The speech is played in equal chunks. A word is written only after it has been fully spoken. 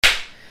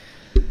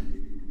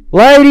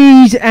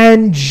Ladies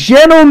and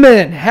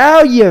gentlemen,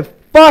 how you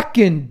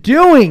fucking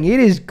doing? It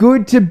is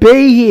good to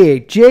be here.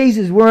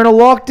 Jesus, we're in a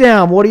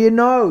lockdown. What do you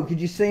know? Could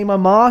you see my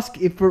mask?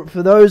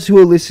 For those who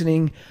are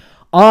listening,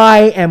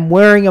 I am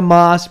wearing a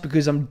mask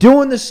because I'm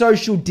doing the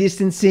social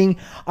distancing.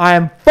 I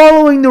am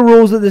following the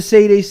rules of the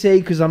CDC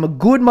because I'm a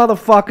good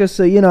motherfucker.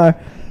 So,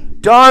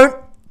 don't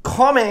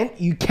comment,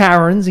 you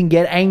Karens, and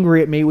get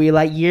angry at me. We're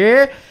like,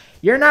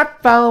 you're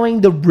not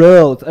following the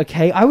rules,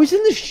 okay? I was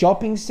in the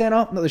shopping center.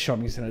 Not the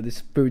shopping center, this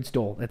food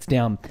stall that's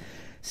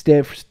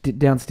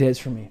downstairs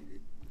from me.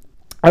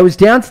 I was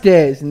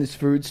downstairs in this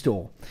food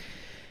stall.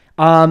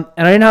 And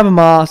I didn't have a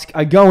mask.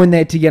 I go in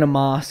there to get a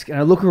mask. And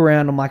I look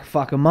around. I'm like,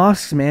 fuck, are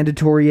masks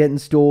mandatory yet in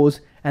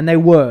stores? And they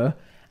were.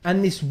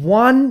 And this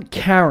one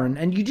Karen,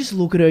 and you just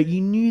look at her,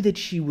 you knew that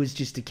she was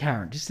just a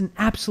Karen. Just an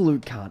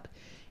absolute cunt.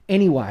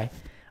 Anyway,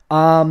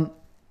 I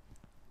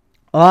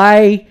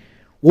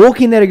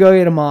walk in there to go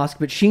get a mask,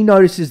 but she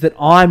notices that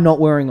I'm not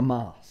wearing a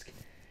mask.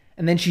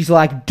 And then she's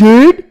like,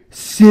 dude,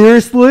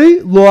 seriously?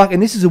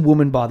 And this is a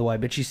woman, by the way,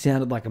 but she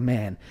sounded like a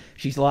man.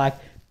 She's like,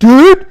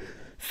 dude,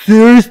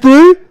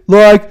 seriously?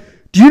 Do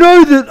you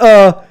know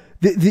that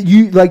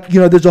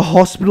there's a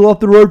hospital up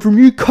the road from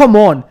you? Come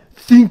on,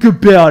 think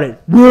about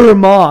it. Wear a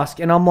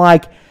mask. And I'm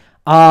like,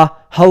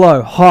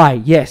 hello, hi,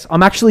 yes.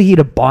 I'm actually here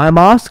to buy a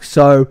mask,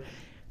 so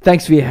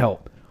thanks for your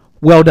help.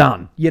 Well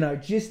done.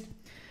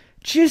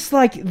 Just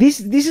like this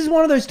is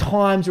one of those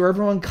times where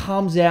everyone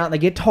comes out and they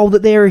get told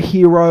that they're a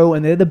hero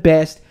and they're the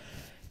best.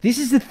 This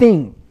is the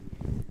thing.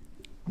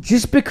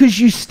 Just because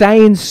you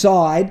stay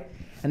inside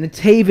and the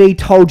TV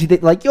told you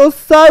that, you're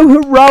so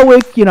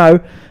heroic,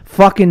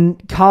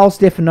 fucking Carl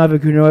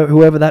Stefanovic,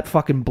 whoever that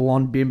fucking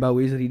blonde bimbo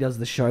is that he does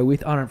the show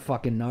with, I don't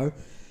fucking know.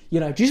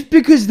 Just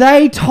because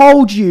they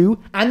told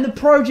you, and the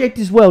project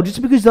as well,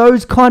 just because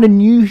those kind of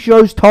news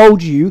shows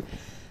told you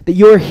that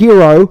you're a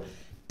hero,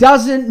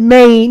 doesn't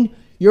mean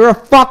you're a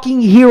fucking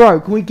hero.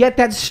 Can we get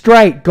that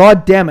straight?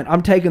 God damn it.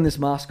 I'm taking this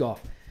mask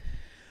off.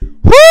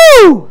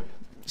 Woo!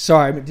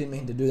 Sorry, I didn't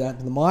mean to do that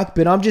to the mic,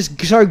 but I'm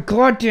just so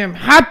goddamn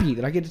happy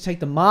that I get to take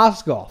the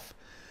mask off.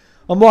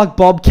 I'm like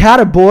Bob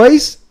Catter,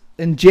 boys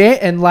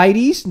and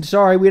ladies. And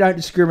sorry, we don't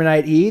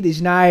discriminate here.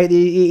 There's no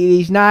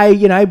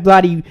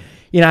bloody,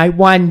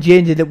 one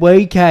gender that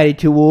we cater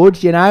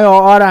towards.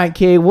 I don't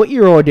care what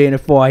your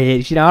identifier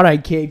is. I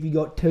don't care if you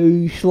got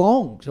two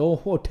schlongs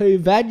or two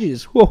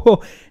vages.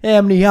 How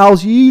many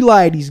holes you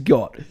ladies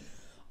got?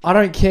 I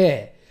don't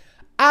care.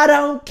 I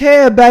don't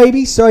care,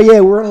 baby. So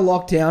yeah, we're in a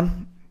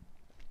lockdown.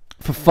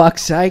 For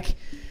fuck's sake.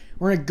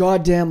 We're in a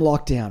goddamn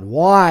lockdown.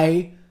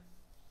 Why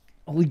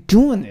are we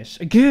doing this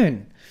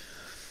again?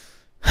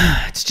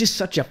 It's just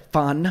such a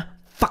fun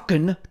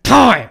fucking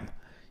time,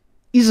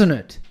 isn't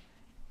it?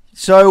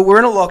 So we're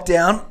in a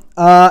lockdown.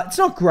 It's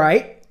not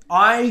great.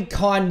 I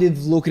kind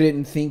of look at it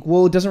and think,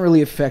 well, it doesn't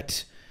really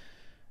affect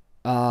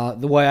the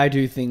way I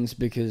do things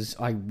because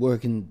I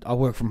work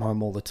from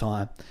home all the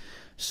time.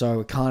 So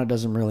it kind of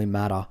doesn't really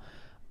matter.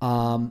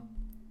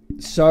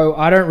 So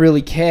I don't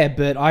really care,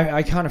 but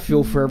I kind of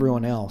feel for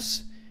everyone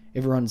else.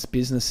 Everyone's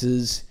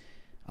businesses,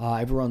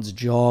 everyone's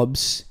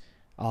jobs,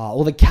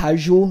 all the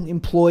casual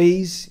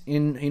employees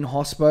in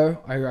hospo,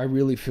 I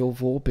really feel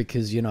for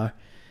because,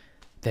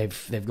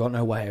 they've got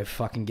no way of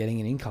fucking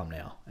getting an income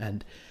now.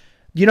 And,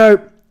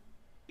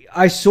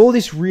 I saw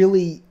this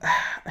really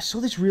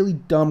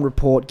dumb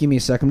report. Give me a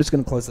second. I'm just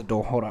going to close the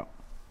door. Hold up.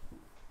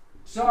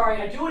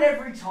 Sorry, I do it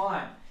every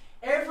time.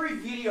 Every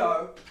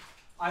video,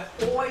 I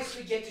always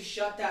forget to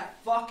shut that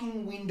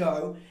fucking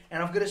window,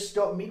 and I've got to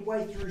stop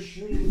midway through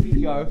shooting the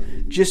video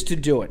just to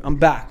do it. I'm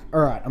back.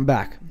 All right, I'm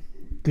back.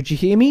 Could you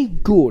hear me?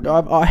 Good.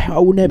 I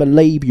will never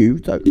leave you.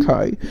 It's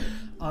okay.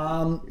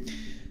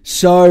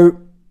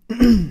 So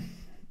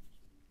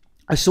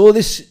I saw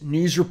this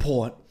news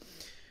report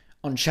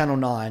on Channel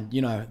 9,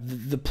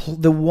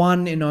 the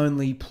one and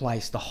only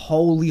place, the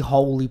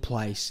holy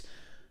place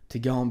to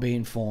go and be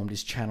informed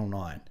is Channel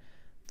 9.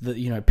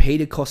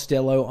 Peter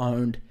Costello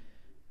owned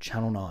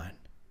Channel 9.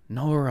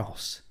 Nowhere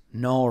else.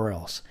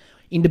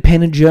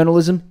 Independent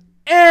journalism,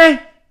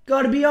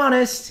 gotta be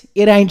honest,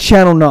 it ain't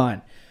Channel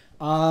 9.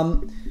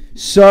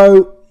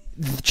 So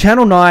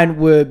Channel 9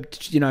 were,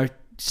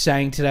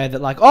 saying today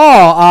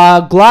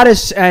that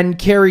Gladys and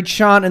Kerry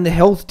Chant and the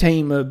health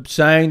team are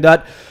saying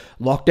that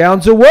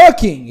lockdowns are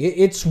working.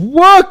 It's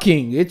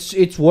working.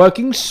 It's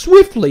working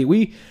swiftly.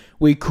 We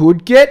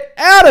could get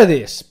out of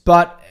this,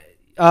 but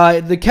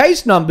the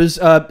case numbers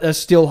are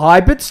still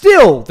high. But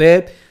still,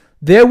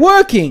 they're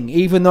working,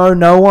 even though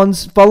no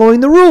one's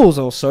following the rules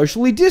or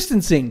socially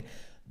distancing.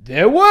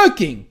 They're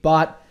working,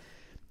 but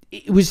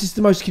it was just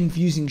the most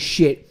confusing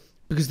shit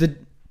because the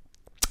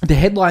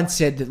headline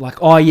said that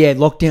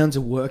lockdowns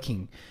are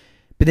working,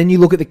 but then you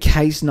look at the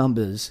case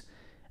numbers,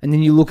 and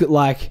then you look at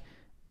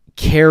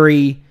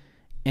Kerry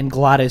and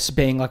Gladys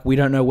being like, we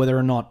don't know whether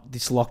or not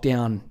this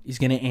lockdown is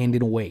going to end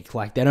in a week.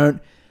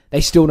 They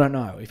still don't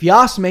know. If you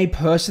ask me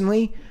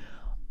personally,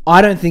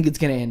 I don't think it's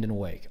going to end in a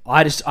week.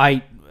 I just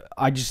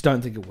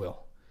don't think it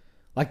will.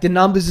 The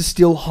numbers are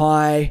still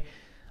high.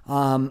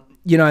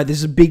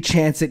 There's a big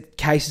chance that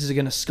cases are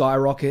going to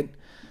skyrocket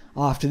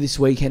after this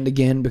weekend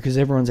again because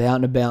everyone's out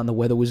and about and the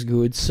weather was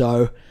good.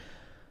 So,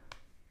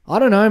 I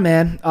don't know,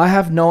 man. I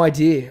have no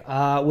idea.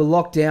 We're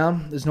locked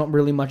down. There's not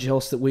really much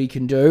else that we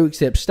can do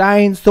except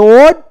stay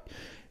inside,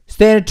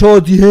 stand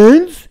towards your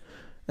hands,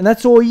 and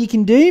that's all you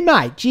can do,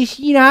 mate.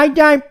 Just,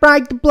 don't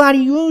break the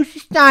bloody rules.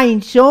 Just stay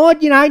inside,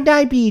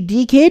 don't be a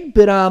dickhead.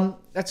 But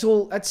that's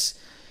all. It's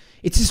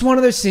just one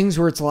of those things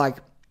where it's like,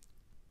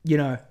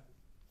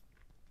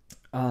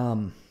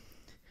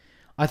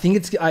 I think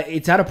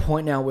it's at a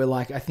point now where,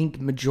 like, I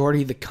think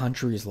majority of the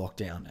country is locked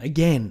down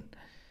again.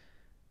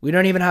 We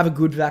don't even have a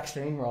good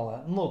vaccine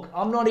rollout. And look,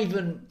 I'm not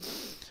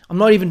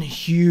even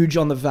huge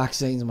on the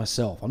vaccines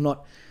myself.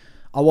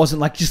 I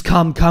wasn't like, just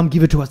come,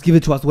 give it to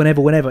us,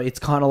 whenever. It's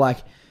kind of like,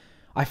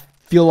 I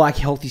feel like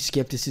healthy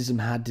skepticism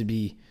had to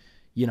be,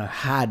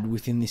 had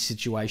within this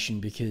situation,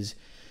 because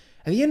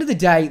at the end of the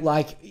day,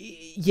 like,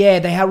 yeah,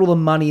 they had all the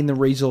money and the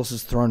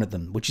resources thrown at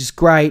them, which is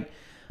great.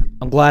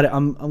 I'm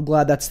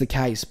glad that's the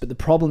case. But the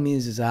problem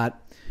is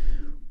that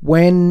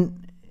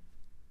when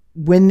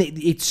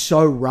it's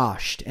so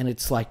rushed and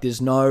it's like there's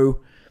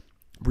no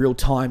real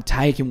time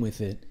taken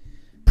with it,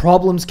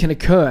 problems can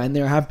occur, and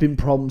there have been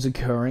problems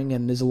occurring,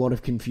 and there's a lot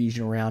of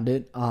confusion around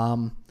it.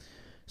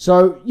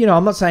 So,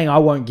 I'm not saying I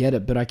won't get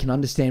it, but I can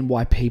understand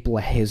why people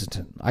are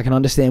hesitant. I can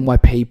understand why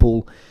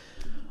people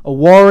are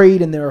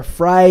worried and they're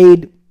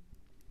afraid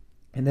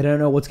and they don't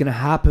know what's going to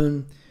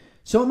happen.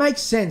 So it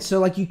makes sense. So,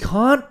 like, you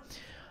can't...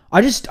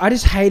 I just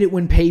hate it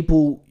when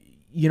people,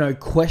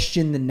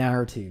 question the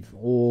narrative,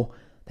 or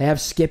they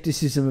have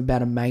skepticism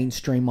about a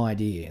mainstream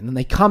idea, and then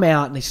they come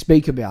out and they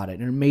speak about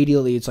it, and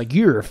immediately it's like,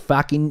 you're a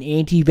fucking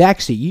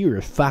anti-vaxxer, you're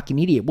a fucking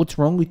idiot, what's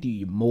wrong with you,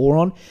 you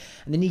moron?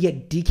 And then you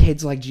get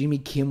dickheads like Jimmy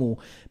Kimmel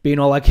being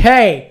all like,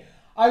 hey,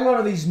 I got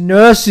all these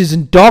nurses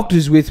and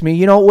doctors with me,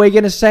 you know what we're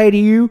going to say to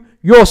you?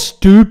 You're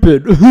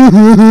stupid.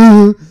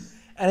 And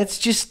it's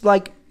just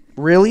like,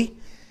 really?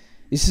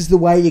 This is the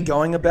way you're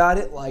going about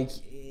it? Like,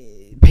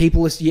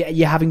 people,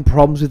 you're having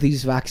problems with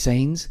these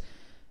vaccines,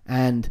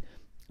 and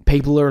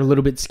people are a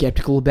little bit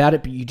skeptical about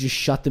it, but you just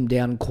shut them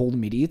down and call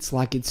them idiots.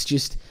 Like,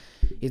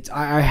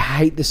 I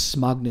hate the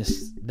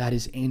smugness that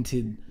has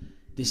entered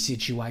this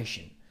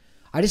situation.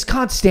 I just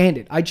can't stand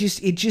it.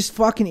 It just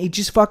fucking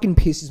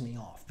pisses me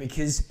off,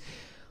 because,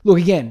 look,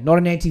 again, not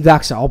an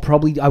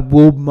anti-vaxxer. I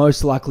will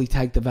most likely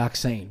take the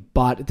vaccine,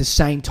 but at the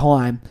same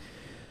time,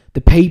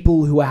 the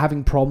people who are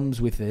having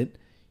problems with it,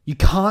 you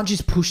can't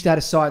just push that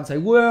aside and say,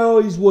 well,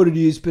 it's what it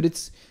is. But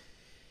it's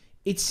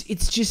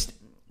just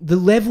the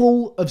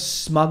level of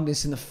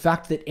smugness and the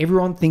fact that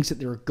everyone thinks that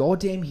they're a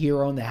goddamn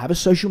hero and they have a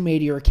social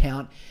media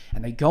account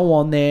and they go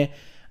on there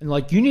and,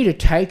 like, you need to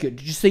take it.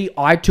 Did you see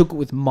I took it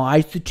with my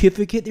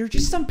certificate? There are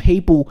just some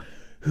people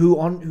who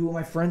are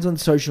my friends on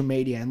social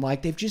media, and,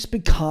 like, they've just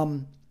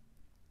become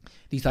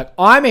these, like,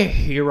 I'm a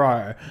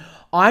hero.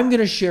 I'm going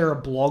to share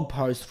a blog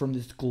post from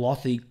this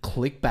glossy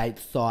clickbait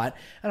site,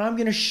 and I'm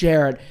going to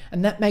share it,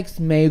 and that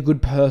makes me a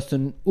good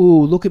person.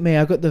 Ooh, look at me,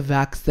 I got the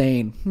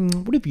vaccine.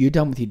 What have you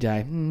done with your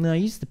day? No,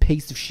 you're just a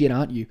piece of shit,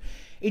 aren't you?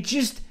 It's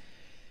just,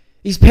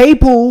 these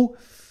people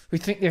who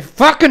think they're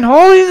fucking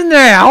holier than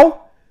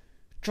thou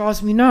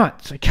drives me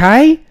nuts,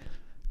 okay?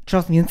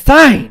 Drives me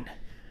insane,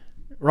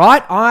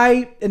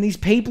 right? And these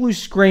people who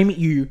scream at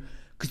you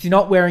because you're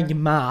not wearing your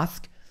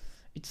mask,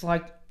 it's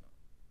like...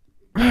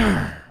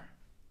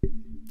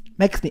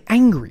 makes me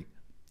angry.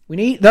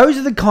 Those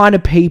are the kind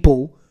of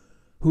people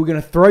who are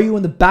going to throw you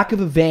in the back of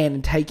a van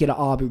and take you to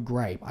Abu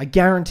Ghraib. I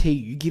guarantee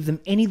you give them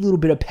any little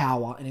bit of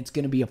power and it's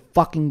going to be a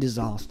fucking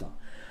disaster.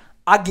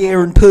 I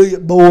guarantee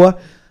it, boy.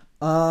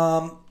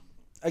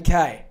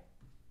 Okay.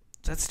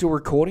 Is that still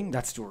recording?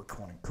 That's still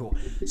recording. Cool.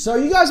 So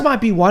you guys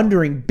might be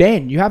wondering,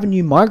 Ben, you have a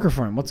new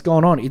microphone. What's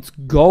going on? It's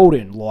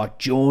golden, like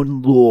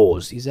John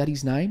Laws. Is that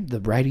his name?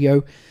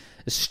 The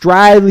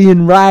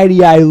Australian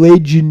radio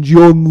legend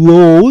John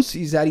Laws.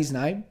 Is that his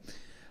name?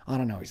 I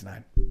don't know his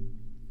name.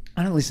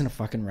 I don't listen to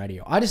fucking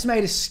radio. I just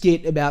made a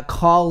skit about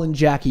Kyle and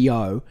Jackie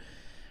O,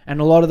 and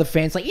a lot of the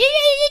fans like, you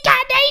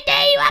can't do,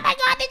 oh my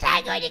god, this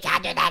ain't good, you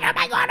can't do that, oh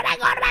my god,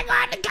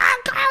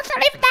 Kyle's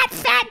not even that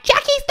fat,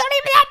 Jackie's not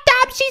even that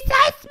dumb, she's so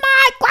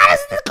smart, Gladys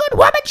is a good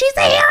woman, she's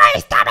a hero,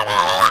 stop it.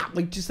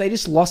 Like, they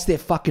just lost their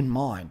fucking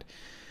mind.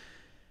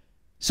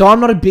 So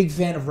I'm not a big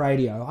fan of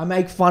radio. I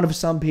make fun of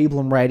some people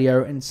on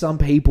radio, and some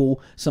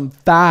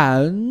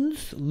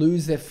fans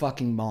lose their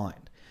fucking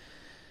mind.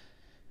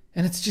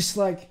 And it's just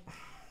like,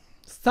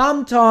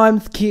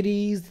 sometimes,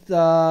 kiddies,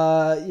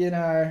 not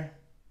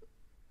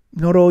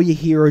all your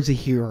heroes are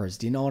heroes.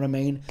 Do you know what I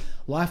mean?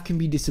 Life can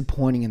be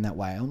disappointing in that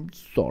way. I'm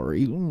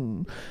sorry.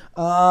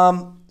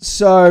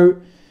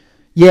 So,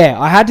 yeah,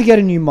 I had to get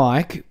a new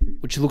mic,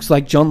 which looks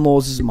like John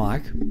Laws'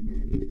 mic.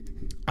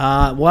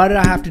 Why did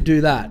I have to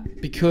do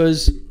that?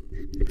 Because,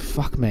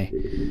 fuck me,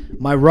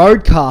 my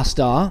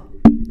Rodecaster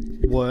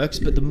works,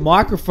 but the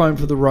microphone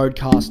for the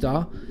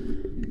Rodecaster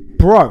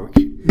broke.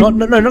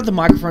 Not the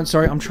microphone,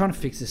 sorry. I'm trying to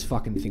fix this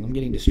fucking thing. I'm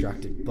getting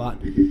distracted.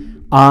 But,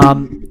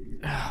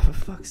 for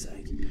fuck's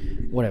sake.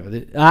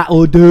 Whatever.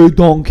 Or do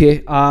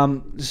donkey.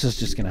 This is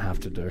just going to have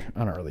to do.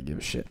 I don't really give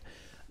a shit.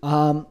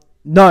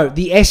 No,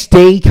 the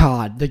SD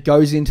card that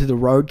goes into the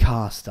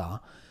Rodecaster,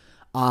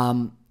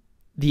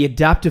 the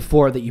adapter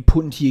for it that you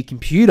put into your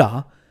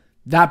computer,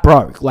 that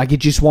broke. Like, it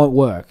just won't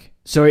work.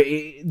 So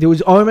I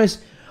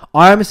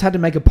almost had to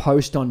make a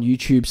post on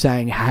YouTube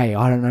saying, hey,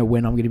 I don't know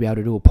when I'm going to be able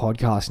to do a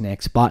podcast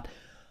next. But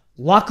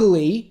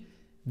luckily,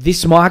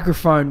 this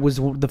microphone was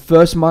the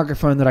first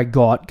microphone that I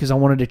got because I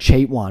wanted a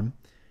cheap one.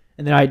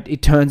 And then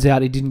it turns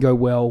out it didn't go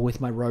well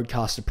with my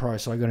Rodecaster Pro,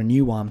 so I got a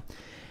new one.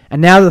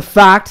 And now the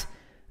fact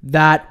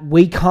that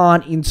we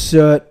can't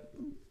insert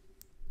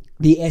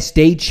the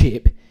SD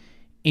chip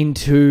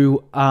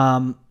into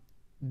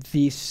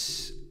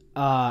this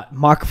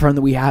microphone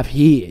that we have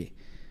here,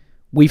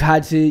 we've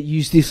had to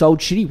use this old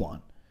shitty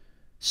one.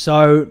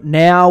 So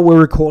now we're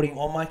recording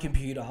on my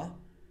computer.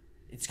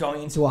 It's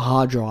going into a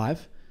hard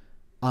drive.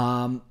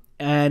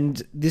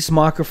 And this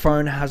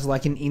microphone has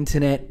like an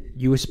internet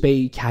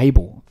USB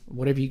cable,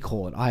 whatever you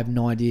call it. I have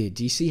no idea.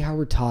 Do you see how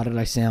retarded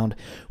I sound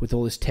with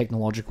all this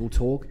technological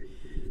talk?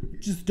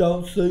 Just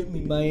don't suit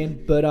me,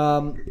 man. But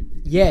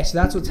yeah, so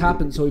that's what's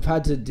happened. So we've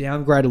had to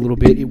downgrade a little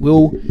bit. It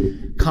will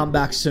come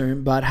back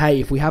soon. But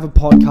hey, if we have a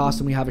podcast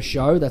and we have a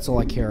show, that's all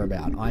I care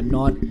about. I'm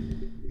not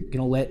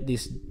gonna let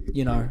this,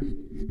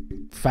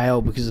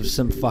 fail because of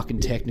some fucking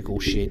technical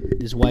shit.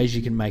 There's ways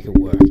you can make it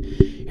work.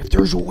 If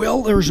there's a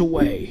will, there's a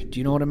way. Do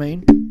you know what I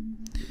mean?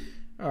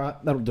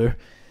 Alright, that'll do.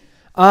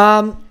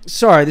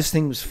 Sorry, this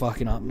thing was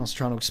fucking up, and I was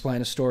trying to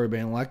explain a story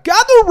being like,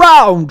 gather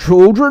round,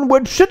 children,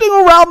 we're sitting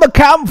around the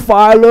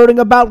campfire learning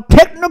about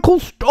technical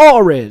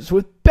stories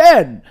with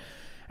Ben,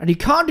 and he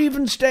can't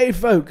even stay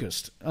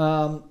focused.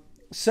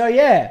 So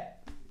yeah,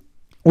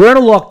 we're in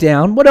a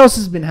lockdown. What else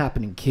has been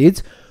happening,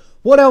 kids?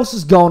 What else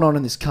is going on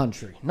in this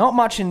country? Not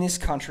much in this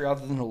country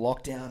other than a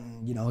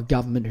lockdown, a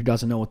government who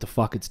doesn't know what the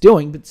fuck it's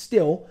doing, but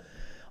still,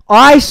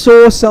 I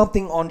saw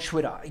something on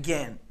Twitter.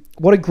 Again,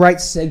 what a great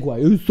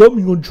segue.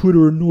 Something on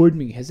Twitter annoyed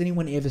me. Has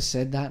anyone ever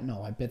said that?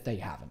 No, I bet they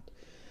haven't.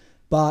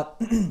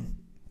 But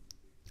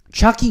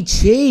Chuck E.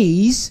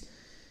 Cheese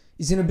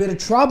is in a bit of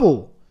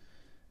trouble.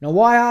 Now,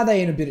 why are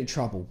they in a bit of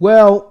trouble?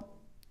 Well,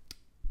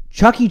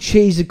 Chuck E.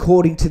 Cheese,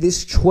 according to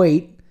this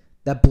tweet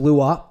that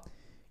blew up,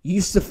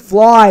 used to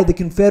fly the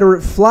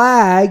Confederate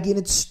flag in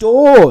its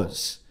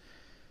stores.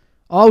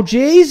 Oh,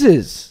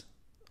 Jesus.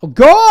 Oh,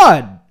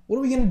 God. What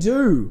are we going to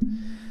do?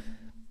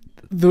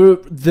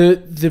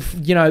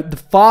 The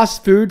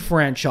fast food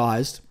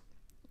franchise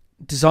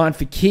designed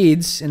for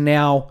kids and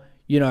now,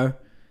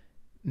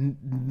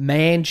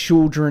 man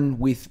children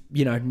with,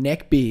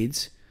 neck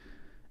beards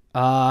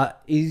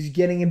is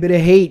getting a bit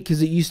of heat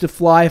because it used to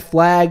fly a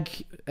flag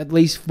at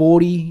least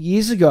 40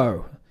 years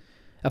ago.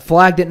 A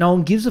flag that no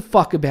one gives a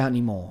fuck about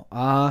anymore.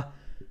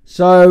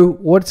 So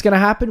what's going to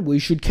happen? We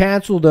should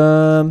cancel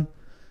them.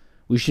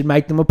 We should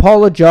make them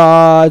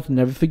apologize.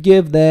 Never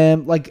forgive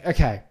them. Like,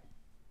 okay.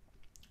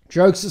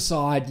 Jokes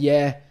aside,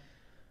 yeah.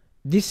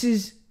 This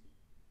is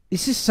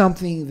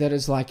something that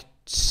is like...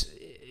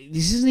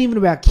 This isn't even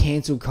about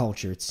cancel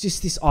culture. It's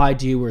just this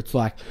idea where it's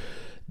like,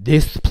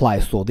 this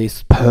place or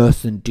this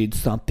person did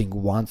something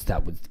once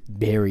that was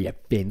very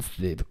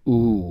offensive.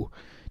 Ooh.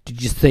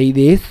 Did you see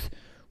this?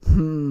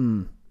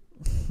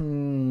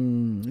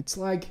 It's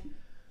like,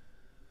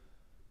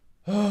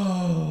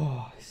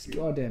 these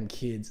goddamn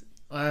kids.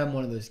 I am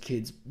one of those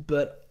kids,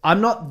 but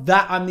I'm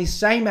the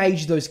same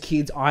age as those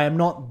kids. I am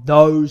not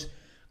those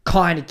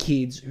kind of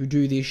kids who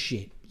do this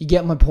shit. You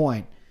get my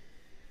point?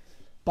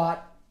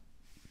 But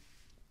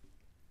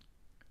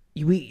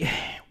we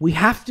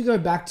have to go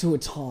back to a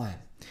time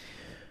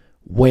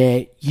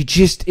where you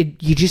just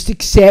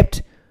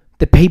accept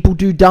that people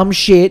do dumb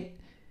shit.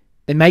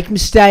 They make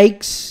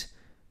mistakes.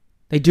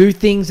 They do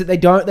things that they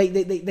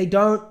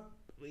don't.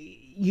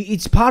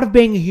 It's part of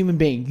being a human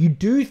being. You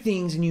do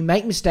things and you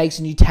make mistakes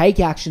and you take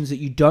actions that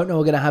you don't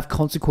know are going to have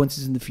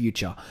consequences in the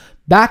future.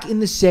 Back in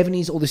the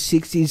 70s or the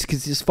 60s,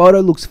 because this photo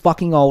looks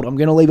fucking old. I'm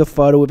going to leave a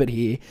photo of it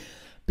here.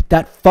 But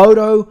that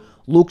photo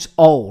looks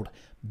old.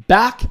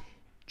 Back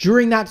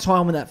during that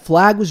time when that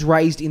flag was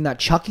raised in that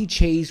Chuck E.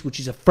 Cheese,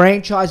 which is a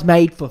franchise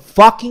made for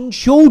fucking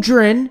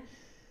children,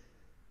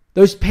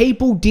 those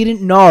people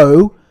didn't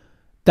know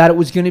that it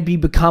was going to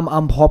become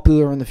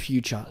unpopular in the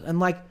future.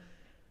 And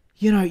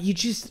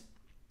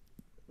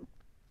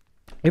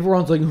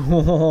everyone's like,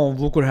 oh,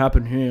 look what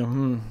happened here.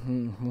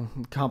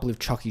 Can't believe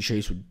Chuck E.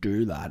 Cheese would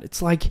do that.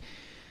 It's like,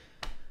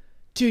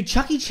 dude,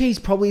 Chuck E. Cheese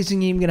probably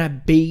isn't even going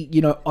to be,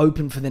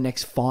 open for the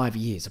next 5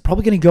 years. They're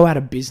probably going to go out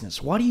of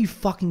business. Why do you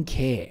fucking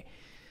care?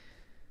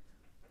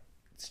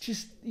 It's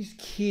just these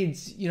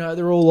kids,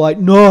 they're all like,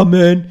 no,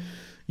 man.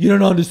 You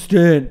don't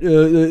understand.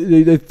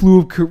 They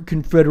flew a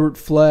Confederate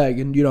flag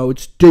and,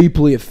 it's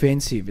deeply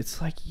offensive.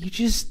 It's like,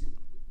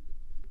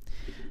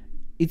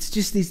 it's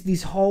just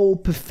this whole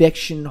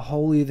perfection,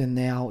 holier than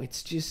thou.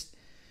 It's just,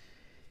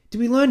 do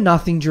we learn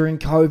nothing during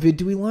COVID?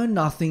 Do we learn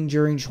nothing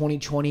during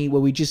 2020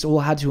 where we just all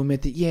had to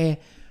admit that, yeah,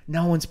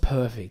 no one's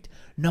perfect.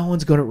 No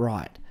one's got it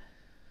right.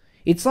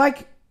 It's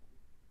like,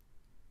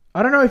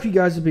 I don't know if you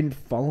guys have been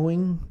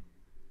following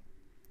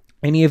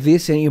any of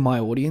this, any of my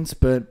audience,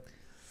 but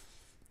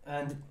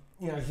if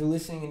you're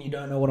listening and you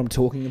don't know what I'm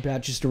talking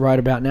about, just right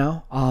about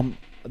now,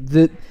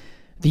 the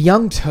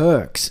Young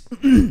Turks,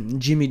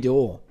 Jimmy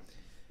Dore,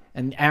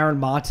 and Aaron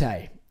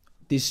Mate,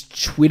 this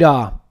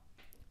Twitter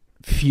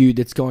feud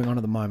that's going on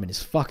at the moment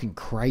is fucking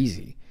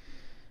crazy.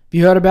 Have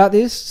you heard about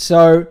this?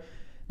 So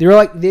they're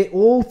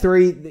all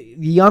three, the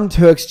Young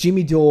Turks,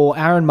 Jimmy Dore,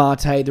 Aaron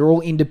Mate, they're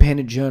all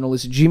independent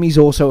journalists. Jimmy's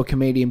also a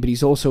comedian, but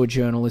he's also a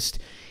journalist.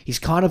 He's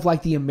kind of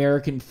like the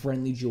American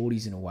Friendly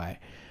Jordies in a way.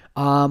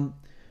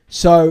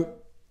 So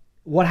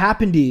what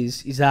happened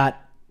is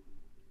that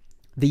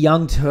the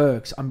Young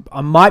Turks,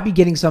 I might be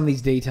getting some of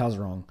these details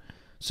wrong,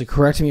 so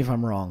correct me if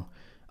I'm wrong,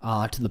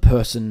 to the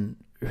person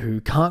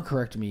who can't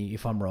correct me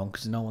if I'm wrong,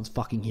 because no one's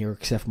fucking here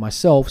except for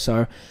myself,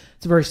 so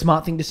it's a very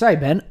smart thing to say,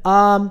 Ben.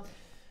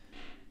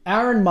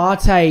 Aaron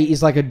Mate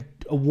is like an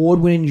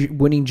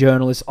award-winning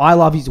journalist. I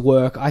love his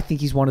work. I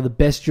think he's one of the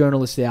best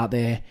journalists out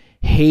there.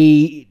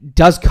 He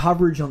does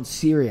coverage on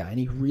Syria, and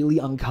he really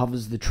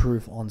uncovers the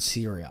truth on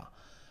Syria.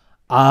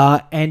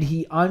 And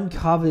he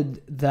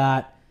uncovered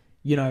that,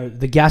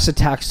 the gas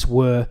attacks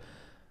were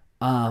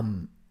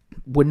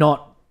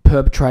not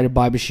perpetrated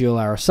by Bashar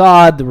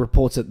al-Assad. The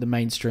reports that the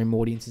mainstream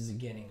audiences are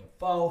getting are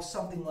false,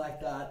 something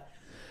like that.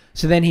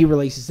 So then he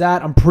releases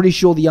that. I'm pretty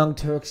sure the Young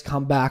Turks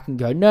come back and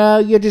go, no,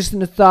 you're just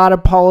an Assad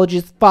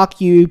apologist,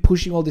 fuck you,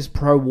 pushing all this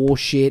pro-war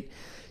shit.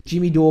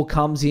 Jimmy Dore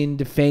comes in,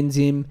 defends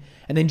him,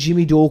 and then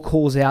Jimmy Dore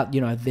calls out,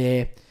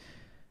 their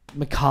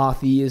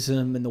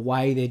McCarthyism and the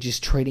way they're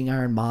just treating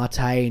Aaron Mate,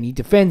 and he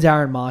defends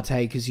Aaron Mate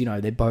because,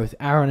 they're both,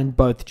 Aaron and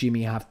both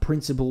Jimmy have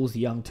principles.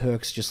 The Young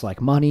Turks just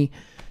like money.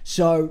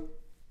 So,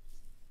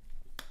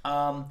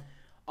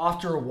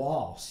 after a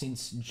while,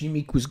 since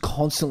Jimmy was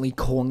constantly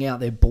calling out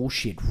their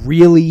bullshit,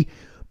 really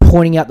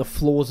pointing out the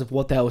flaws of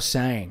what they were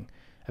saying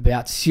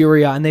about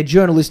Syria and their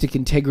journalistic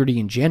integrity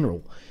in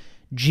general,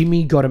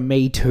 Jimmy got a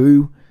Me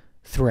Too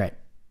threat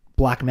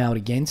blackmailed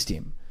against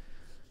him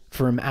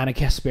from Anna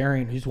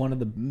Kasparian, who's one of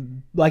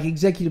the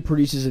executive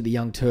producers of the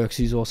Young Turks,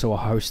 who's also a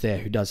host there,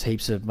 who does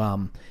heaps of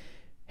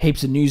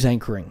news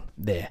anchoring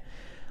there.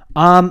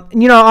 I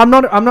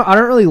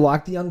don't really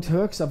like the Young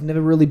Turks. I've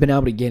never really been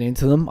able to get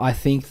into them. I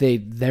think they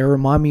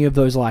remind me of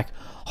those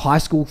high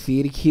school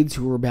theater kids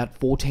who were about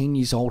 14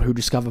 years old who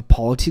discovered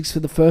politics for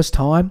the first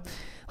time.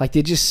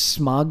 They're just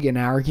smug and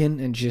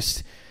arrogant and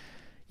just,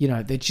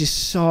 they're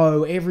just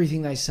so,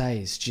 everything they say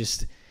is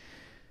just,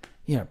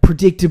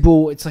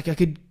 predictable. It's like I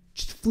could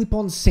just flip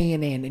on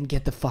CNN and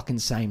get the fucking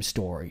same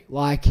story.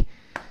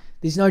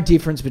 There's no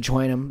difference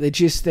between them.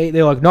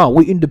 They're like, no,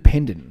 we're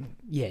independent.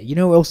 Yeah, you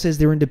know who else says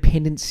they're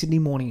independent? Sydney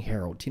Morning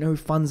Herald. Do you know who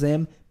funds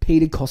them?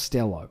 Peter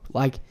Costello.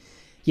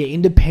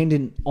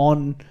 Independent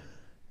on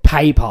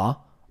paper,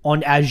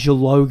 as your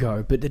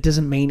logo, but that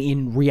doesn't mean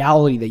in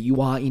reality that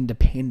you are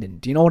independent.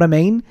 Do you know what I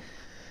mean?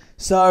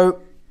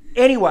 So,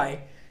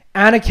 anyway,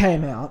 Anna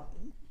came out,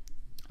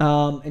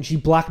 and she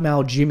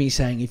blackmailed Jimmy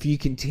saying, if you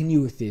continue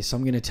with this,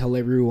 I'm going to tell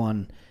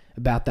everyone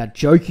about that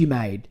joke you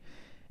made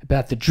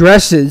about the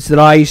dresses that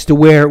I used to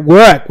wear at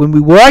work when we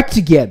worked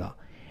together.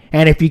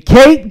 And if you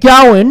keep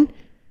going,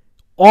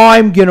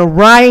 I'm going to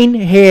rain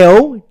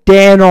hell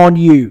down on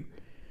you.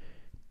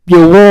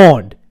 You're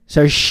warned.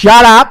 So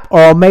shut up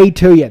or I'll Me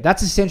Too you.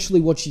 That's essentially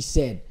what she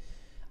said.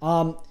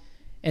 Her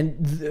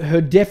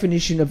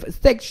definition of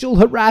sexual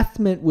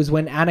harassment was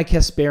when Anna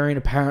Kasparian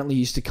apparently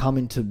used to come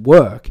into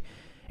work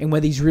and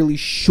wear these really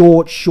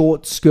short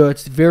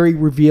skirts, very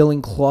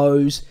revealing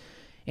clothes.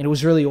 And it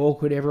was really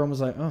awkward. Everyone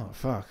was like, oh,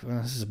 fuck.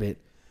 Well, this is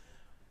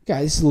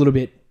a little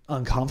bit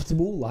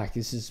uncomfortable.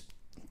 This is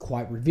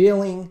quite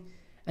revealing.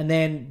 And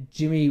then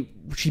she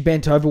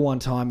bent over one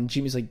time and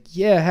Jimmy's like,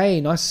 yeah, hey,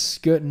 nice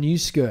skirt, new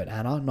skirt,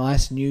 Anna.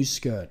 Nice new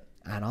skirt,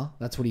 Anna.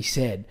 That's what he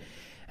said.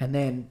 And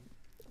then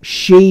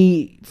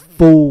she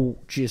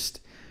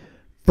just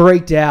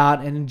freaked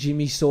out and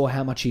Jimmy saw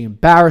how much he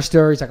embarrassed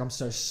her. He's like, I'm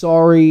so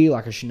sorry.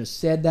 I shouldn't have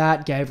said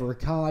that. Gave her a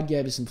card,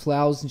 gave her some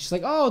flowers. And she's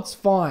like, oh, it's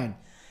fine.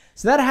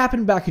 So that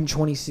happened back in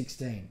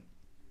 2016.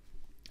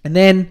 And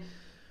then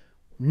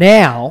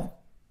now,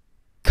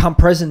 come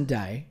present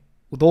day,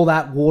 with all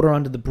that water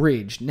under the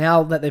bridge,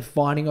 now that they're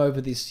fighting over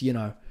this,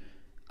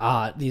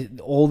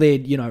 all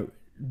their,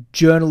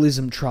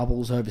 journalism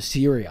troubles over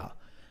Syria,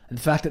 and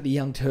the fact that the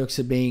Young Turks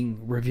are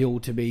being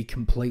revealed to be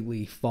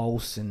completely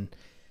false and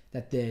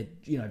that they're,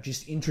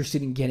 just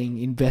interested in getting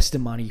investor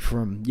money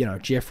from,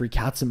 Jeffrey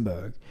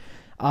Katzenberg,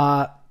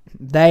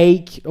 move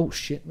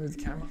the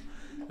camera.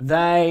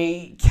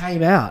 They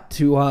came out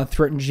to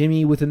threaten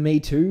Jimmy with a Me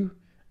Too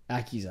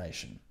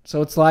accusation.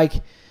 So it's like,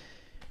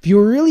 if you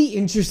were really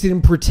interested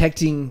in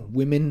protecting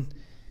women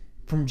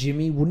from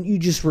Jimmy, wouldn't you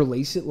just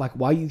release it?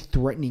 Why are you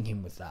threatening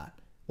him with that?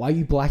 Why are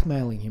you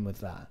blackmailing him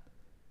with that?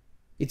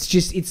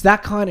 It's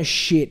that kind of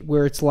shit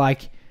where it's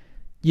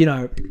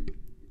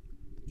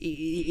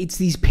it's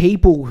these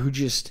people who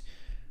just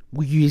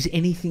will use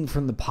anything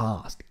from the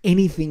past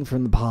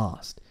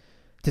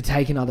to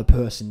take another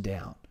person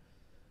down.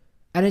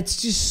 And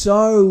it's just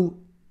so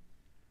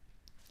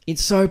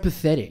It's so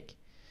pathetic.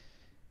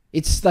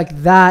 It's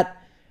like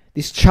that,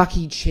 this Chuck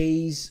E.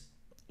 Cheese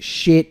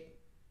shit,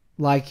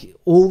 like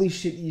all this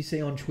shit you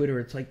see on Twitter.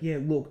 It's like, yeah,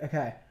 look,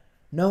 okay,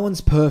 no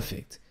one's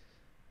perfect.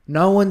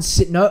 No one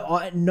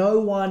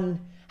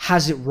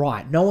has it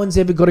right. No one's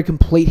ever got a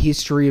complete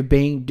history of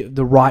being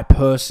the right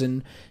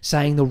person,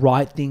 saying the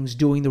right things,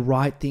 doing the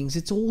right things.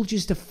 It's all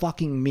just a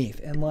fucking myth.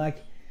 And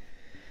like,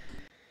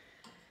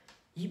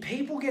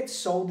 people get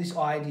sold this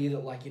idea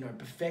that like,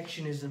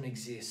 perfectionism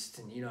exists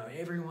and,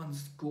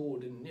 everyone's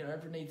good and,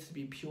 everyone needs to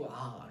be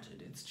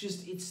pure-hearted.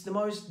 It's the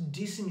most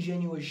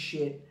disingenuous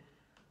shit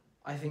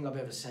I think I've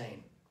ever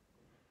seen.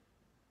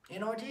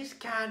 And I just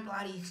can't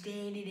bloody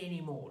stand it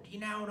anymore. Do you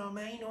know what I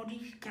mean? I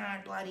just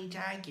can't bloody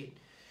take it.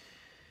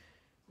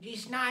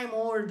 Just no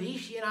more of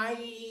this,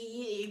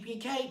 If you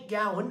keep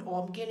going,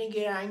 I'm going to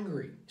get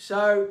angry.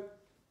 So,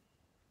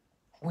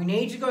 we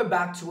need to go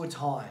back to a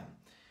time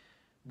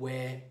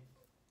where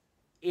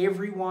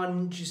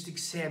everyone just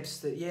accepts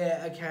that,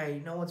 yeah,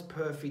 okay, no one's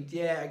perfect.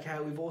 Yeah, okay,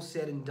 we've all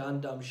said and done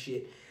dumb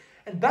shit.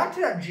 And back to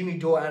that Jimmy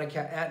Dore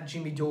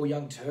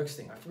Young Turks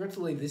thing. I forgot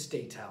to leave this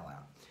detail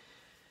out.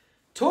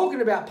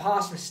 Talking about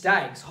past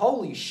mistakes,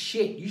 holy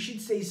shit, you should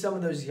see some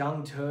of those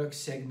Young Turks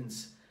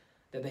segments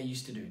that they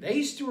used to do. They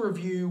used to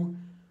review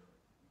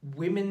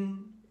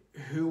women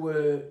who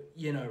were,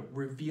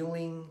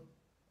 revealing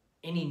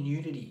any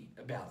nudity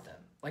about them.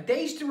 Like,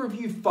 they used to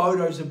review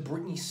photos of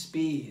Britney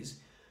Spears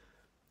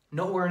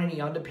not wearing any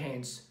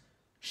underpants,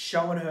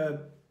 showing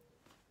her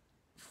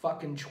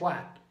fucking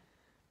twat.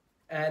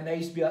 And they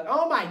used to be like,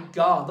 oh my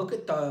God, look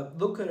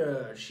at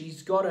her.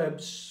 She's got a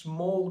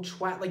small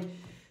twat. Like,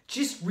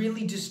 just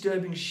really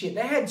disturbing shit.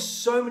 They had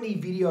so many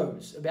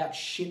videos about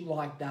shit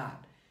like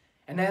that.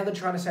 And now they're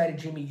trying to say to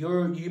Jimmy,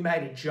 you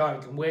made a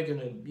joke and we're going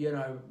to,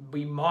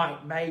 we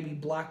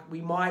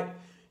might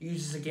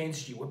use this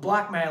against you. We're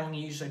blackmailing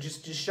you, so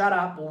just shut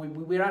up, or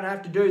we don't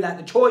have to do that.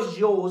 The choice is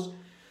yours.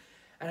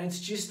 And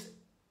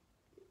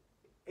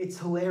it's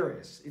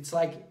hilarious. It's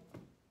like,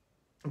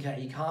 okay,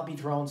 you can't be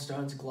throwing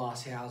stones at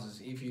glass houses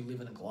if you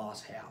live in a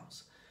glass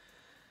house.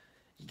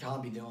 You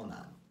can't be doing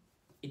that.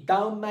 It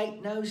don't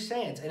make no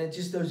sense. And it's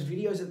just those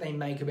videos that they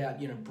make about,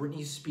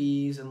 Britney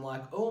Spears and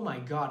like, oh my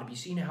God, have you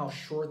seen how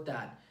short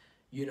that,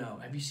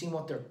 have you seen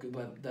what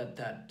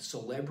that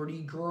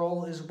celebrity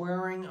girl is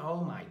wearing?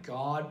 Oh my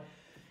God.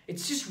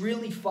 It's just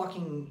really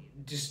fucking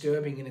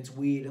disturbing and it's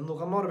weird. And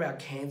look, I'm not about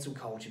cancel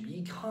culture, but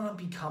you can't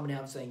be coming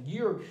out saying,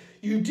 you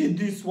did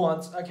this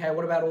once. Okay,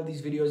 what about all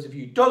these videos of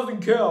you?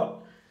 Doesn't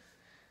count.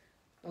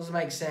 Doesn't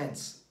make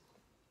sense.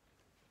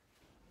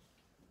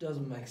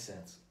 Doesn't make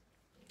sense.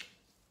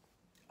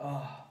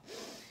 Oh,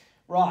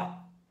 right.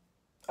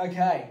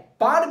 Okay.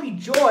 Barnaby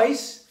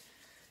Joyce.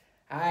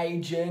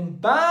 Agent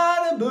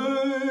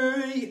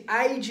Barnaby.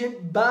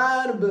 Agent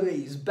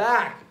Barnaby is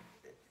back.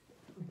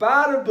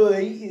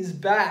 Barnaby is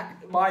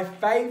back. My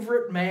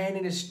favourite man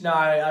in his... No,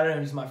 I don't know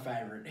who's my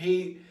favourite.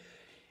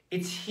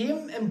 It's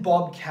him and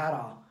Bob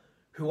Catter,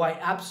 who I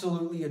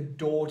absolutely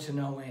adore to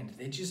no end.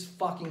 They're just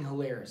fucking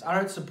hilarious. I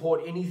don't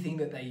support anything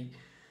that they...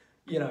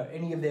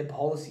 any of their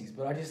policies,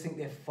 but I just think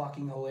they're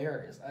fucking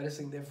hilarious. I just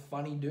think they're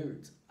funny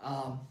dudes.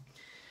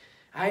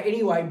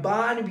 Anyway,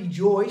 Barnaby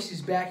Joyce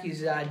is back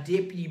as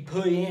Deputy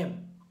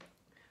PM,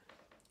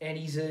 and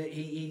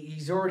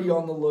he's already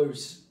on the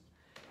loose.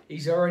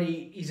 He's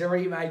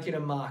already making a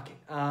mark.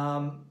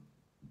 I'm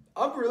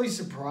really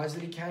surprised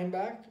that he came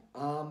back.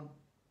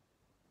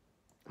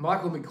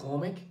 Michael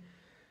McCormick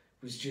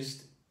was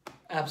just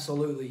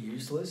absolutely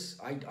useless.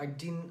 I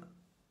didn't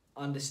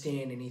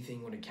understand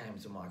anything when it came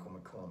to Michael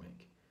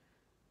McCormick.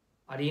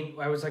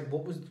 I was like,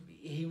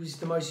 he was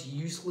the most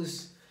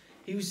useless.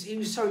 He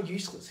was so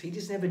useless. He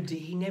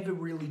never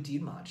really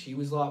did much. He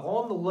was like,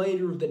 I'm the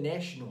leader of the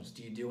Nationals.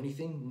 Do you do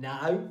anything?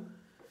 No.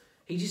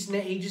 He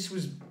just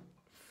was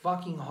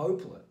fucking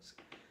hopeless.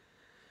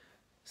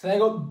 So they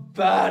got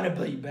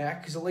Barnaby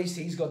back, because at least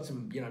he's got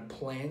some,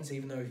 plans,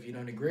 even though if you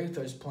don't agree with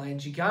those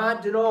plans, you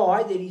can't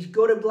deny that he's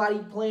got a bloody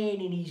plan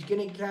and he's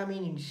going to come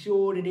in and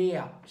sort it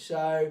out.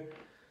 So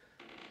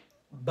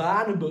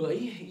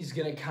Barnaby is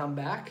going to come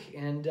back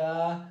and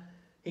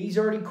he's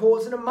already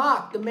causing a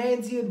mark. The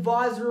man's the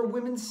advisor of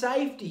women's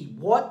safety.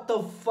 What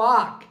the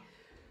fuck?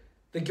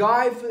 The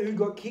guy who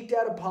got kicked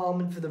out of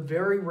Parliament for the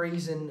very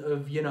reason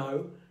of,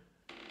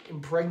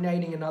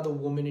 impregnating another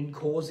woman and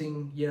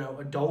causing,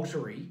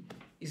 adultery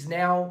is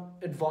now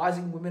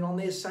advising women on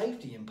their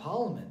safety in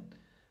Parliament.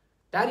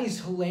 That is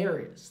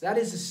hilarious. That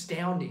is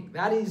astounding.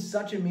 That is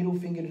such a middle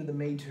finger to the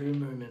Me Too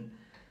movement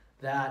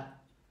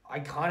that I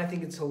kind of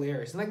think it's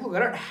hilarious. And look, I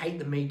don't hate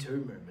the Me Too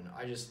movement.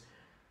 I just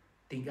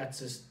think that's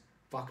just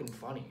fucking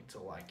funny to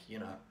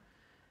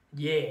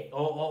yeah,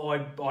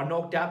 I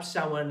knocked up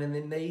someone and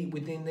then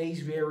within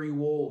these very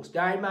walls.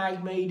 Don't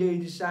make me do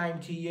the same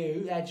to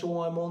you. That's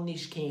why I'm on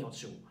this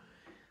council.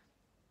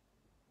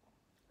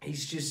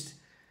 He's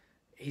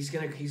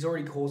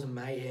already causing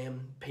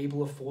mayhem.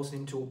 People are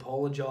forcing him to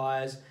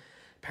apologise.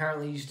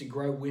 Apparently he used to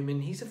grow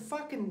women. He's a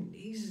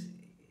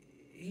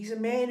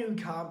man who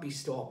can't be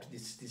stopped,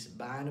 this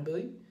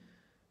Barnaby.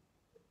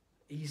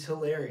 He's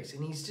hilarious,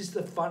 and he's just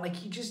the fun. Like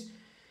he just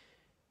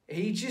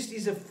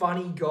is a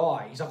funny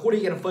guy. He's like, what are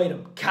you gonna feed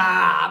him?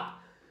 Carp.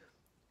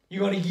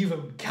 You gotta give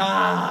him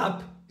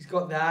carp. He's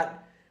got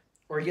that.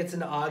 Or he gets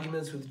into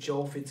arguments with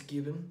Joel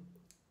Fitzgibbon,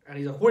 and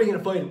he's like, what are you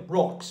gonna feed him?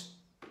 Rocks.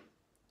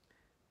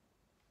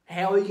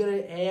 How are you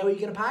gonna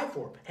pay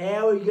for him?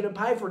 How are you gonna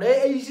pay for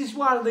it? He's just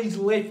one of these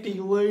lefty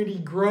loony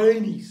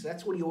greenies.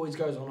 That's what he always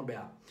goes on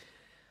about.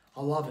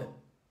 I love it.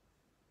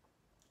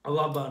 I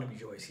love Barnaby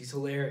Joyce. He's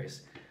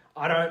hilarious.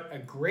 I don't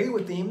agree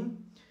with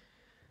him,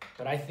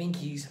 but I think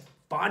he's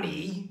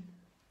funny.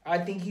 I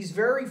think he's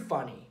very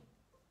funny.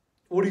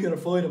 What are you gonna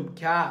feed him?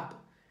 Carp.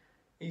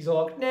 He's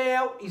like,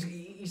 now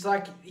he's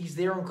like he's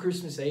there on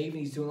Christmas Eve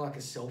and he's doing like a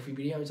selfie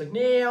video. He's like,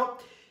 now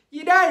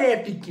you don't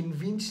have to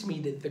convince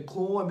me that the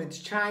climate's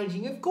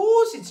changing. Of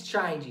course it's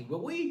changing, but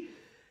we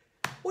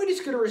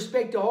just gotta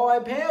respect a higher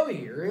power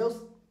here, or else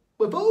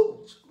we're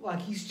fools.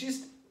 Like he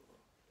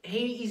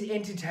is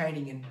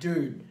entertaining, and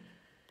dude,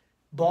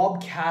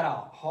 Bob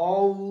Catter,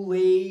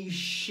 holy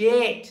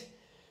shit.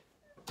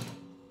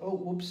 Oh,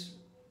 whoops.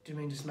 Didn't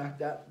mean to smack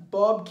that.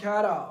 Bob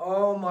Catter,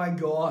 oh my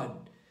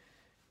God.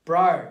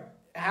 Bro,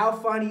 how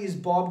funny is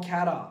Bob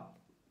Catter?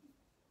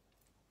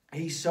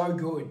 He's so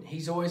good.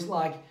 He's always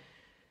like,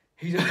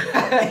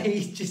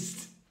 he's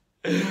just,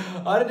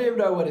 I don't even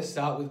know where to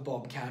start with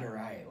Bob Catter,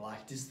 eh?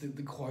 Like, just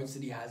the quotes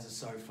that he has are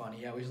so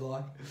funny. How he's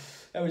like,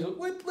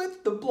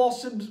 let the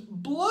blossoms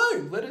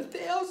bloom. Let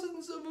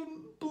thousands of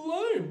them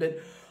bloom. But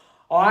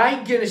I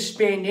ain't going to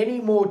spend any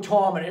more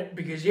time on it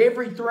because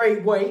every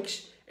 3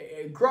 weeks,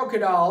 a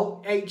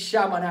crocodile eats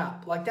someone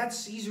up. Like,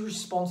 that's his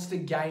response to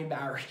gay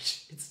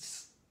marriage. It's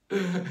just,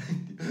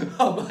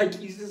 I'm like,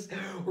 he's just,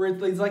 where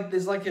it's like,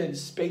 there's like a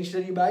speech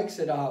that he makes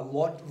at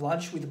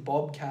lunch with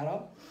Bob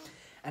Catter.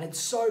 And it's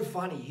so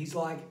funny. He's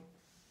like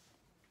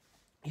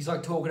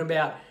talking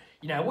about,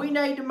 we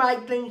need to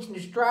make things in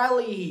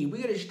Australia here.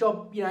 We got to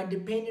stop,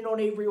 depending on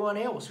everyone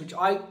else, which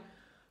I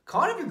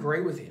kind of agree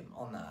with him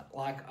on that.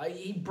 Like,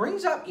 he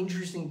brings up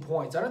interesting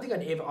points. I don't think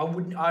I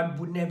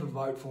would never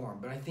vote for him,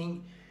 but I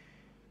think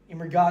in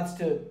regards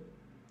to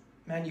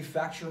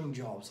manufacturing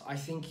jobs, I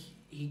think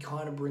he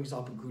kind of brings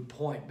up a good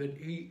point. But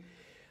he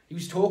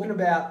was talking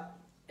about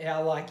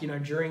how,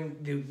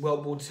 during the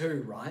World War II,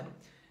 right?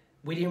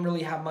 We didn't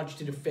really have much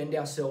to defend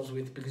ourselves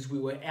with because we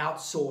were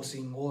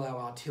outsourcing all our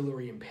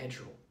artillery and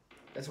petrol.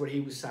 That's what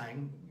he was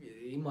saying.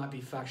 He might be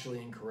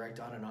factually incorrect,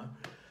 I don't know.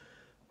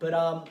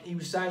 But he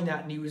was saying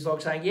that, and he was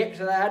like saying, yep,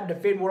 so they had to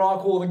defend what I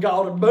call the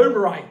golden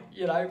boomerang,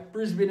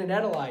 Brisbane and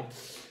Adelaide.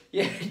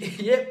 Yeah,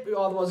 yep,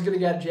 otherwise going to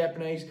go to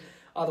Japanese,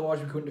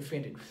 otherwise we couldn't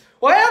defend it.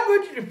 Well, how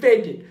could you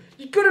defend it?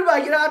 You couldn't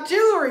make an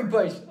artillery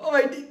piece.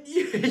 I mean,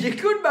 you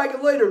couldn't make a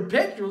litre of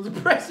petrol at the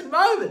present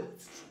moment.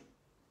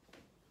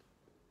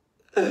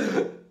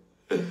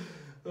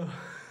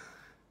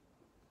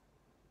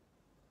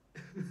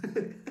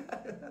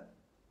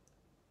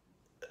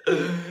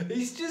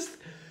 He's just,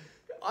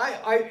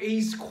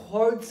 his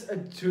quotes are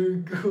too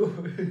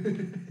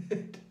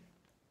good.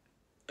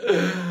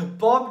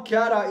 Bob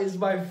Catter is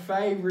my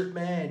favourite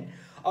man.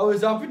 I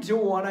was up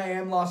until 1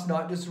 a.m. last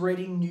night just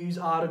reading news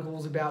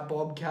articles about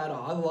Bob Catter.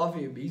 I love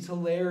him. He's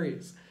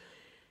hilarious.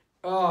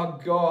 Oh,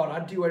 God.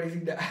 I'd do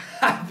anything to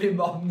have him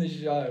on the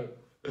show.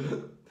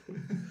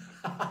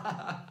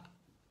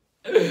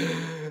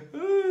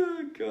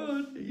 Oh,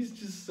 God. He's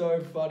just so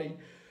funny.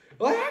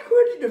 Like, how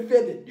could you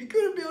defend it? You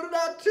could have built an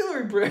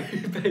artillery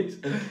base.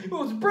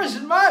 Well, it's a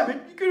present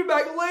moment. You could have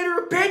made a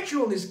litre of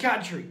petrol in this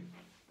country.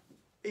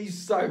 He's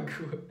so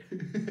good.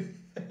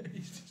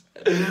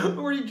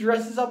 When he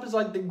dresses up as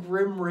like the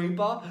Grim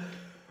Reaper.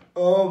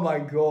 Oh my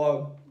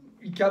God.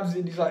 He comes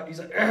in, he's like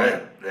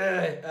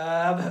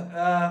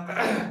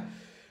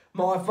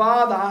my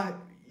father,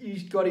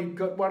 he's got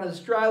one of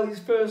Australia's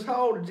first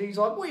holders. He's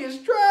like, we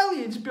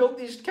Australians built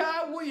this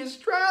car.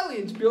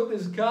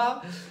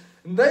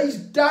 And these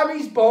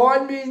dummies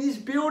behind me in this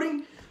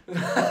building,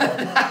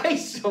 they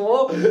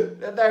saw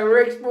that they were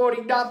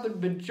exporting nothing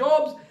but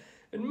jobs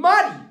and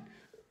money.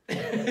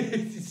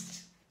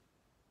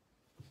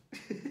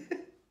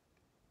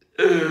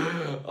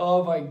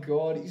 Oh my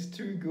God, he's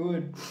too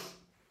good.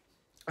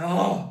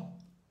 Oh,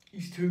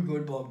 he's too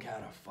good, Bob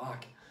Catter.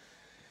 Fuck.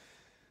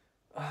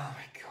 Oh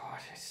my God,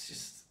 it's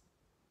just...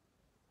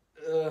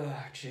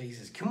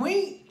 Jesus.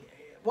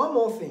 One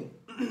more thing.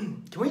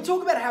 Can we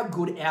talk about how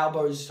good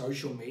Albo's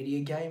social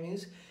media game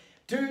is?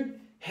 Dude,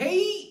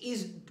 he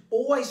is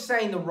always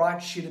saying the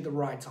right shit at the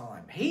right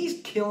time. He's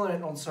killing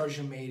it on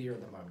social media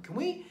at the moment. Can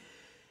we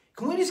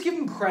just give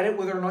him credit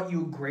whether or not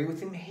you agree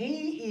with him?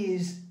 He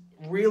is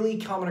really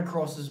coming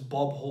across as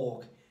Bob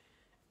Hawke.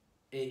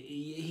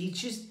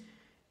 He's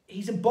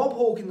a Bob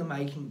Hawke in the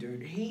making,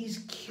 dude.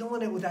 He's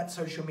killing it with that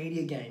social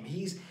media game.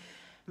 He's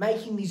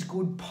making these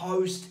good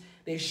posts.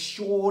 They're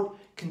short,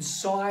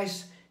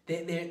 concise.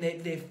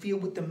 They're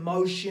filled with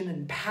emotion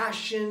and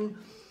passion.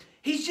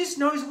 He just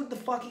knows what the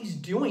fuck he's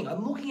doing.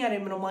 I'm looking at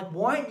him and I'm like,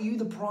 why aren't you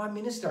the Prime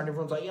Minister? And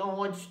everyone's like,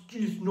 oh, it's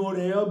just not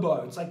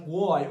Albo. It's like,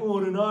 why? Oh,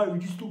 I don't know. He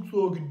just looks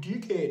like a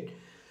dickhead.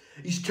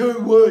 He's too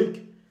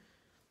weak.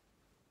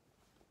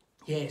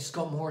 Yeah,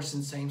 Scott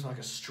Morrison seems like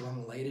a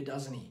strong leader,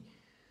 doesn't he?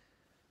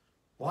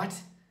 What?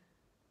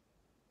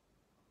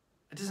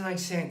 It doesn't make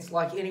sense.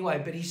 Like,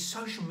 anyway, but his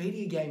social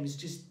media game is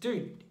just,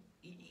 dude,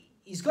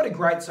 he's got a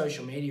great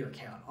social media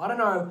account. I don't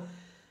know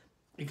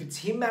if it's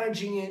him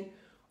managing it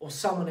or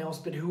someone else,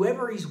 but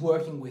whoever he's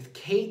working with,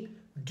 keep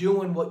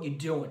doing what you're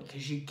doing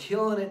because you're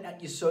killing it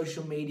at your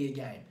social media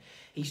game.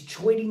 He's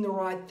tweeting the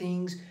right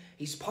things.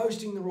 He's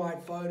posting the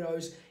right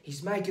photos.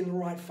 He's making the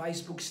right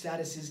Facebook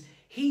statuses.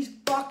 He's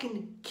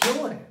fucking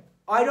killing it.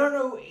 I don't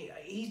know.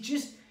 He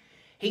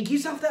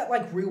gives off that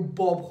like real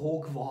Bob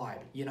Hawke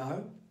vibe, you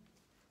know?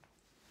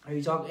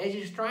 He's like, as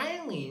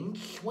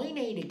Australians, we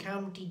need to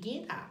come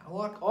together.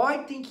 Like, I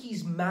think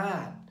he's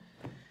mad.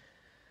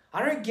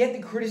 I don't get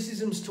the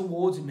criticisms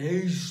towards him.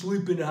 He's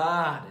slipping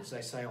hard, as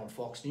they say on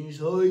Fox News.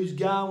 Oh, he's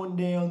going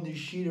down the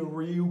shitter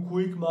real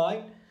quick,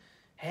 mate.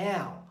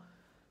 How?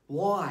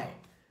 Why?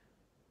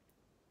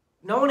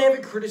 No one ever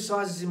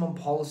criticises him on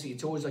policy.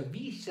 It's always like, have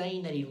you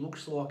seen that he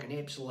looks like an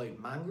absolute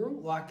mongrel?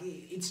 Like,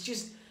 it's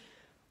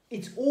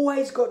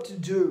always got to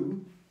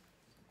do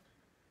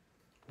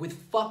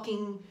with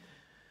fucking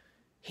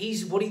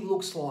what he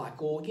looks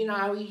like. Or, you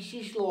know, he's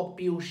just like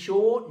Bill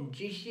Shorten,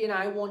 just, you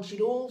know, wants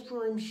it all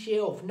for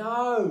himself.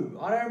 No,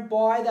 I don't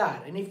buy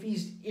that. And if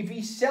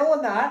he's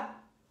selling that,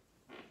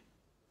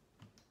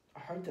 I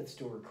hope that's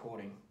still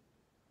recording.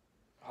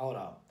 Hold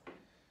up.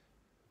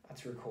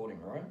 That's recording,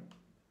 right?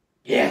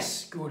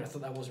 Yes! Good, I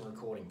thought that wasn't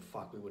recording.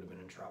 Fuck, we would have been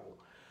in trouble.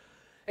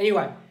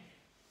 Anyway,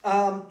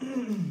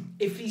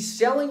 if he's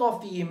selling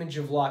off the image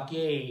of like,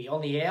 yeah, on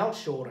the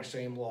outshot I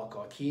seem like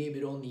I care,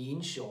 but on the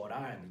inside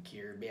I only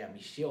care about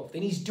myself,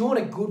 then he's doing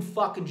a good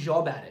fucking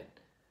job at it.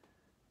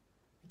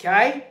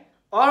 Okay?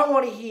 I don't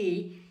want to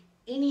hear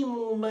any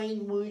more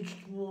main words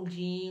towards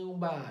the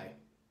elbow.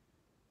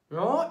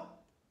 Right?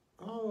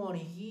 I don't want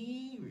to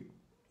hear it.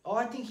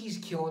 I think he's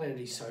killing it at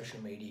his social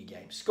media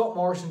game. Scott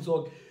Morrison's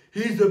like,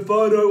 here's a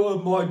photo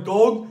of my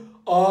dog.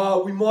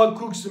 We might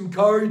cook some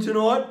curry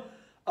tonight.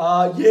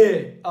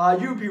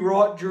 You'll be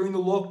right during the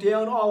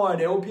lockdown. I won't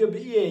help you,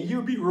 but yeah,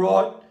 you'll be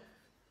right.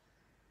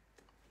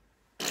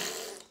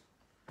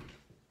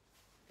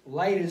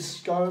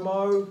 Laters,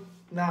 ScoMo.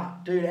 Nah,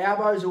 dude, our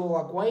boys are all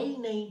like, we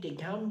need to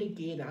come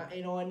together.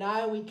 And I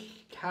know it's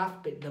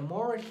tough, but the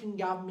Morrison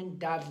government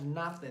does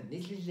nothing.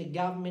 This is the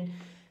government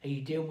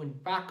he's doing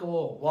fuck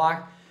all.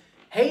 Like,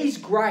 he's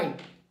great.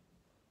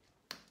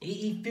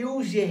 He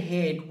fills your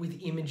head with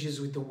images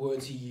with the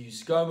words he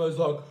used. ScoMo's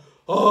like,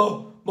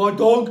 oh, my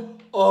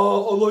dog, I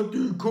like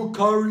to cook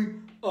curry,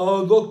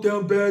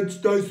 lockdown bad,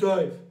 stay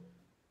safe.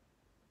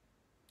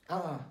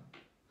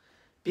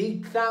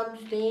 Big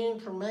thumbs down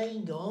from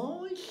me,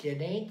 guys,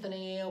 said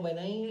Anthony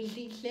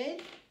Albanese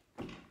said.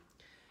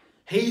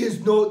 He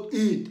is not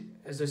it,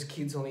 as those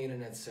kids on the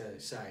internet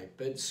say.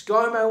 But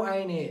ScoMo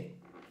ain't it.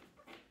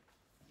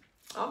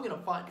 I'm going to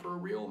fight for a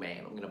real man.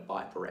 I'm going to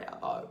fight for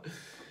Albo.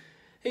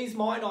 He's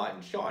my knight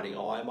in shining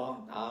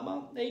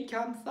armour. He'd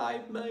come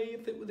save me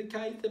if it were the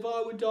case if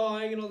I were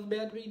dying and I was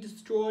about to be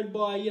destroyed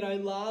by,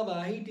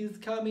 lava. He'd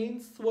just come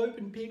in, swoop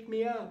and pick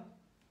me up.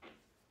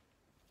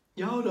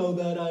 Y'all know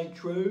that ain't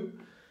true.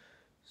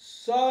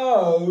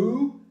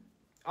 So,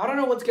 I don't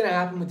know what's going to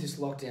happen with this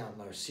lockdown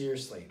though,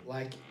 seriously.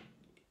 Like,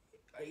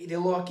 they're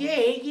like,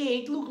 yeah,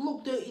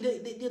 look,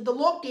 the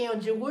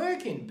lockdowns are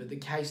working, but the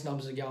case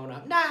numbers are going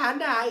up. Nah,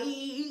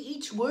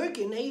 it's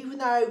working, even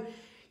though,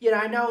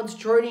 no one's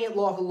treating it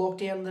like a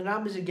lockdown, the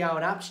numbers are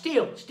going up.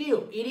 Still,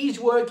 it is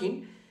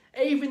working.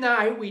 Even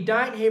though we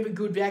don't have a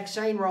good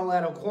vaccine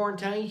rollout or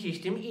quarantine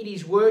system, it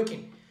is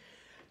working.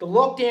 The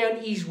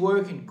lockdown is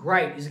working.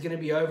 Great. Is it going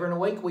to be over in a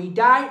week? We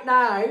don't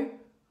know.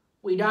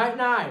 We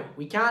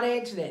can't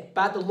answer that.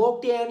 But the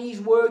lockdown is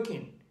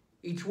working.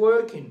 It's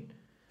working.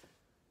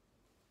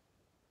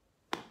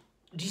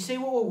 Do you see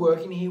what we're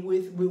working here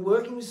with? We're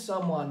working with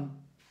someone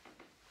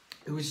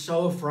who is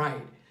so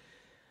afraid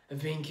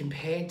of being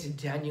compared to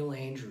Daniel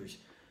Andrews.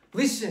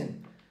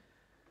 Listen,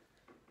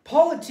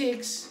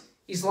 politics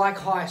is like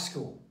high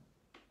school.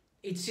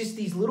 It's just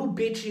these little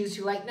bitches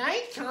who are like,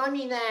 they told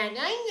me that,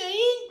 they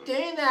didn't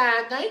do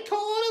that, they call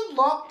it a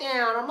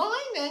lockdown, I'm like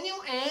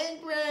Daniel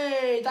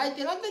Andrews, I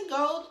did not the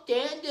gold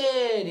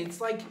standard. It's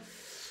like,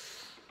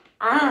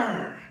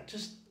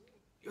 just,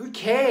 who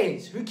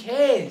cares?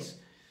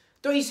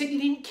 Though you said you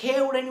didn't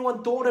care what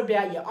anyone thought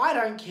about you. I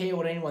don't care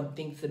what anyone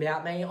thinks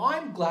about me.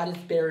 I'm Gladys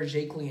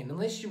Berejiklian.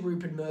 Unless you're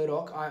Rupert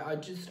Murdoch, I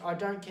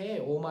don't care.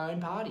 Or my own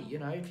party.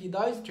 If you're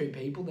those two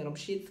people, then I'm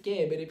shit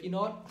scared. But if you're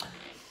not,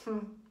 what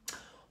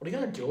are you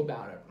going to do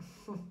about it?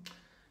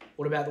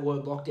 What about the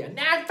word lockdown?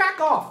 Nah,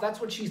 fuck off.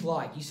 That's what she's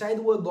like. You say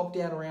the word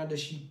lockdown around her,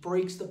 she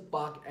freaks the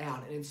fuck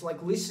out. And it's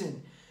like,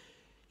 listen,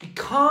 you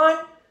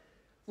can't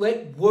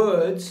let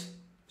words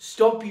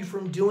stop you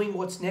from doing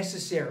what's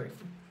necessary.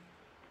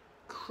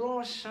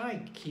 Christ's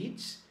sake,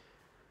 kids.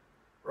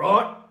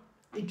 Right?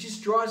 It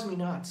just drives me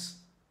nuts.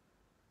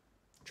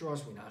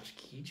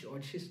 Kids.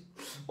 I'm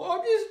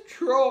just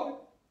trying.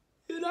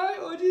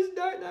 I just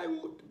don't know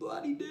what to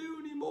bloody do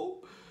anymore.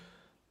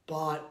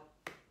 But,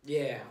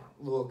 yeah,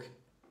 look,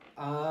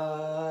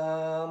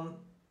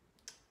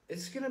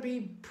 It's going to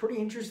be pretty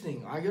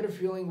interesting. I got a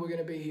feeling we're going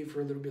to be here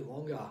for a little bit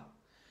longer.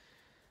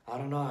 I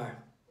don't know.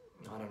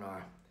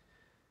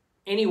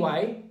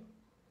 Anyway,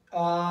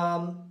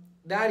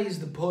 that is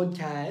the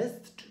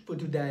podcast for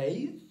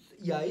today.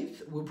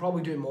 Yes, we'll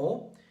probably do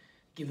more,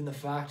 given the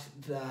fact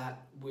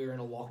that we're in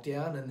a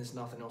lockdown and there's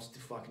nothing else to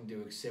fucking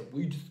do except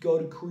we just got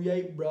to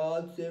create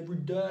rods every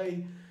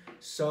day.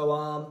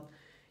 So,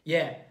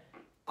 yeah,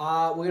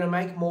 we're going to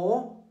make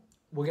more.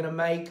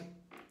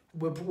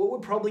 What we're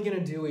probably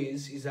going to do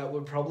is that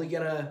we're probably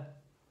going to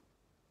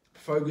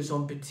focus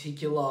on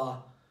particular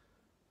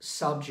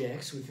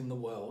subjects within the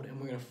world, and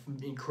we're going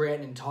to create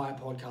an entire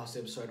podcast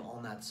episode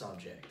on that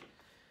subject.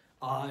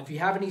 If you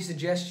have any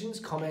suggestions,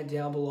 comment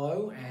down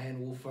below and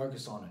we'll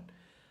focus on it.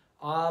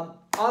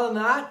 Other than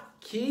that,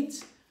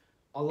 kids,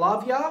 I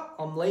love ya.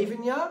 I'm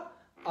leaving ya.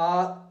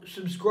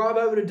 Subscribe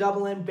over to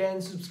Double M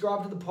Ben.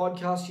 Subscribe to the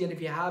podcast yet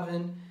if you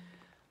haven't.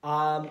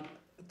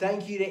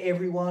 Thank you to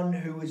everyone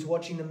who is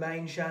watching the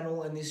main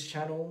channel and this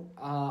channel.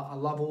 I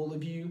love all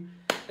of you.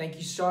 Thank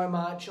you so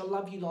much. I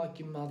love you like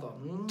your mother.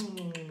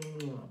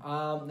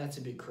 That's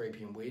a bit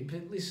creepy and weird,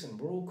 but listen,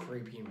 we're all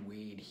creepy and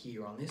weird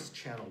here on this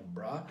channel,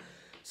 bruh.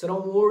 So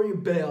don't worry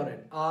about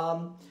it.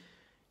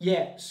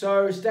 Yeah,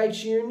 so stay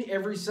tuned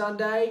every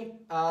Sunday.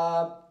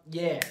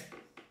 Yeah,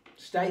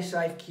 stay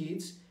safe,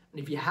 kids.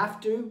 And if you have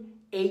to,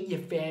 eat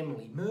your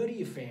family. Murder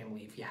your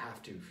family if you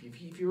have to.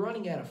 If you're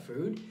running out of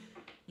food,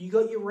 you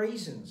got your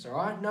reasons, all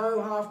right?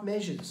 No half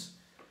measures.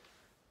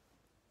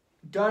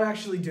 Don't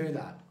actually do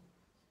that.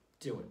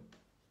 Do it.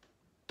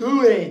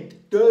 Do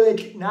it. Do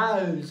it.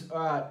 Nose. All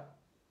right.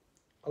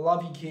 I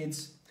love you,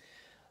 kids.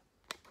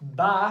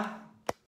 Bye.